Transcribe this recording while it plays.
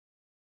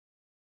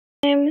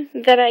Time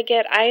that I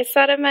get ice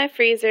out of my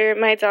freezer,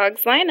 my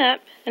dogs line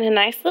up in a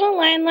nice little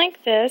line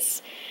like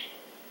this,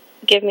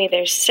 give me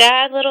their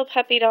sad little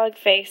puppy dog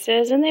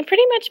faces, and they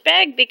pretty much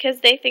beg because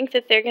they think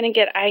that they're going to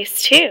get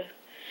ice too.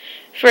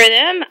 For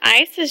them,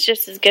 ice is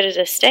just as good as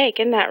a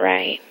steak, isn't that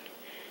right?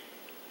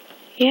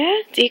 Yeah?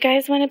 Do you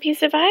guys want a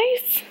piece of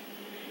ice?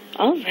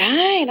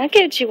 Alright, I'll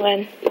get you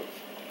one.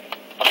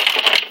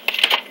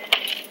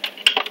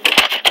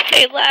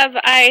 They love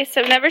ice.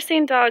 I've never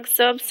seen dogs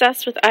so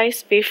obsessed with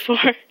ice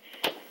before.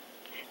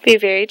 Be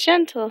very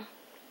gentle.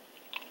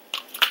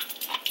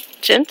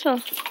 Gentle.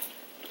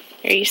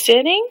 Are you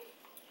sitting?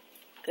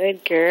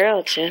 Good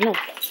girl, gentle.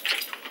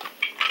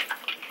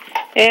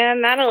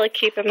 And that'll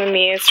keep them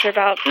amused for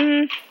about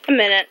a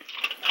minute.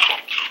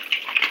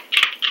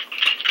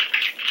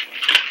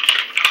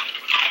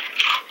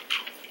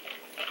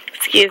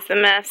 Excuse the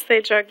mess. They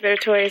drug their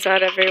toys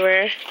out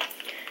everywhere.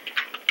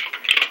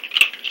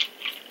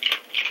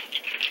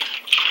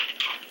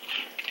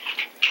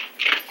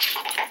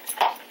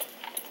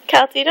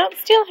 Kelty, don't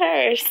steal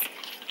hers.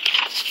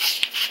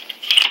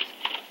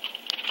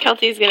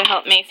 Kelty's going to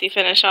help Macy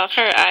finish off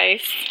her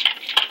ice.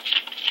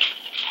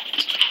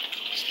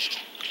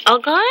 All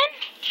gone?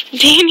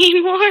 Do you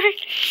need more?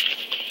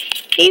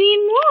 You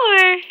need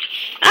more?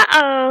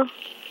 Uh-oh.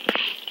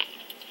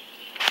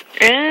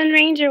 And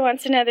Ranger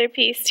wants another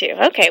piece too.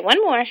 Okay,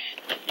 one more.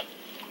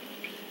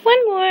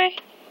 One more.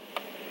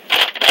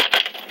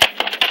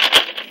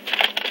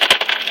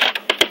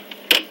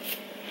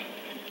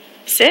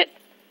 Sit.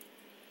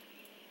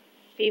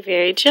 Be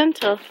very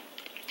gentle.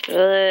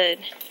 Good.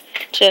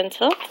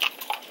 Gentle.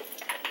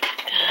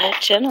 Good.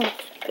 Gentle.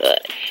 Good.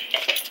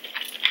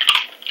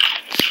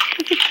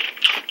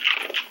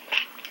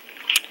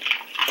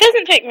 It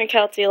doesn't take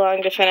Mykelti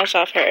long to finish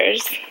off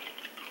hers.